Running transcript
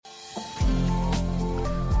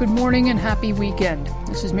Good morning and happy weekend.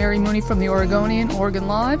 This is Mary Mooney from The Oregonian, Oregon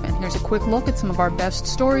Live, and here's a quick look at some of our best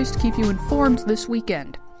stories to keep you informed this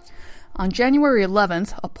weekend. On January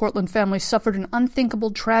 11th, a Portland family suffered an unthinkable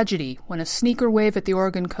tragedy when a sneaker wave at the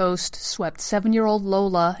Oregon coast swept 7-year-old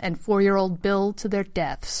Lola and 4-year-old Bill to their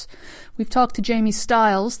deaths. We've talked to Jamie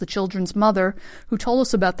Stiles, the children's mother, who told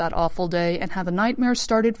us about that awful day and how the nightmare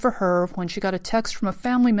started for her when she got a text from a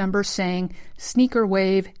family member saying, "Sneaker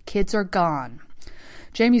wave, kids are gone."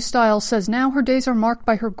 Jamie Stiles says now her days are marked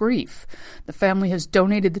by her grief. The family has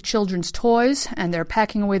donated the children's toys, and they're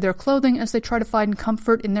packing away their clothing as they try to find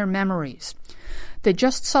comfort in their memories. They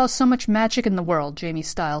just saw so much magic in the world, Jamie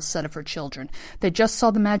Stiles said of her children. They just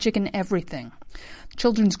saw the magic in everything. The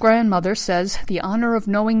children's grandmother says the honor of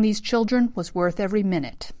knowing these children was worth every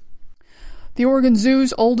minute. The Oregon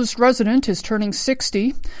Zoo's oldest resident is turning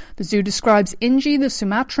 60. The zoo describes Inji, the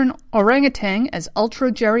Sumatran orangutan, as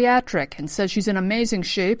ultra-geriatric and says she's in amazing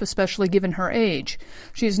shape, especially given her age.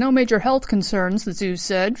 She has no major health concerns, the zoo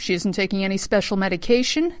said. She isn't taking any special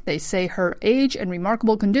medication. They say her age and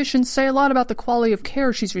remarkable conditions say a lot about the quality of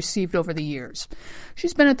care she's received over the years.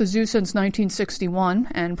 She's been at the zoo since 1961,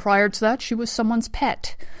 and prior to that, she was someone's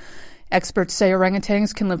pet. Experts say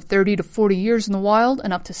orangutans can live 30 to 40 years in the wild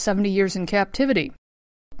and up to 70 years in captivity.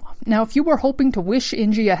 Now, if you were hoping to wish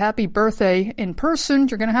Inji a happy birthday in person,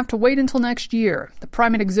 you're going to have to wait until next year. The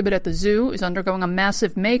primate exhibit at the zoo is undergoing a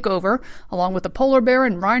massive makeover, along with the polar bear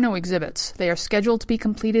and rhino exhibits. They are scheduled to be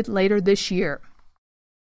completed later this year.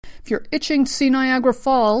 If you're itching to see Niagara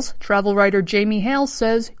Falls, travel writer Jamie Hale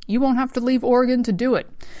says you won't have to leave Oregon to do it.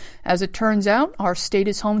 As it turns out, our state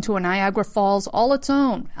is home to a Niagara Falls all its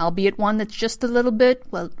own, albeit one that's just a little bit,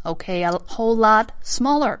 a whole lot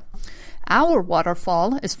smaller. Our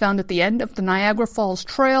waterfall is found at the end of the Niagara Falls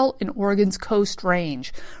Trail in Oregon's Coast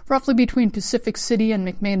Range, roughly between Pacific City and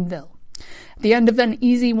McMinnville. At the end of an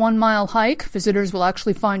easy 1-mile hike, visitors will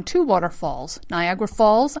actually find 2 waterfalls, Niagara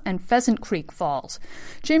Falls and Pheasant Creek Falls.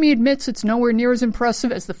 Jamie admits it's nowhere near as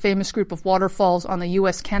impressive as the famous group of waterfalls on the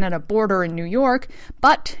U.S.-Canada border in New York,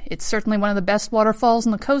 but it's certainly one of the best waterfalls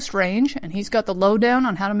in the Coast Range, and he's got the lowdown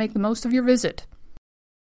on how to make the most of your visit.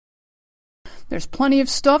 There's plenty of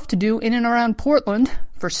stuff to do in and around Portland.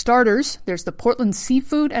 For starters, there's the Portland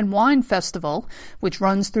Seafood and Wine Festival, which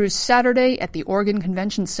runs through Saturday at the Oregon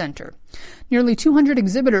Convention Center. Nearly 200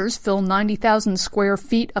 exhibitors fill 90,000 square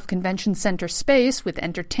feet of convention center space with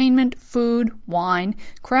entertainment, food, wine,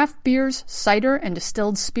 craft beers, cider, and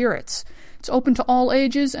distilled spirits. It's open to all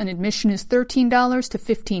ages, and admission is $13 to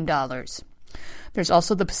 $15. There's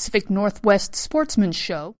also the Pacific Northwest Sportsman's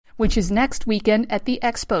Show, which is next weekend at the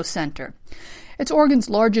Expo Center. It's Oregon's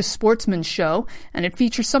largest sportsman's show, and it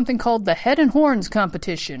features something called the Head and Horns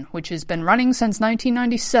competition, which has been running since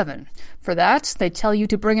 1997. For that, they tell you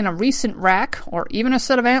to bring in a recent rack or even a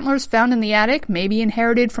set of antlers found in the attic, maybe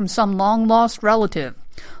inherited from some long-lost relative.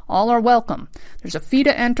 All are welcome. There's a fee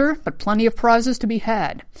to enter, but plenty of prizes to be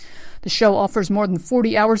had. The show offers more than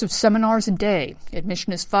 40 hours of seminars a day.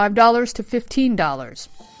 Admission is $5 to $15.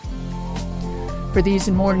 For these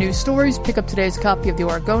and more news stories, pick up today's copy of The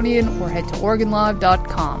Oregonian or head to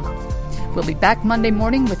OregonLive.com. We'll be back Monday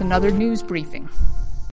morning with another news briefing.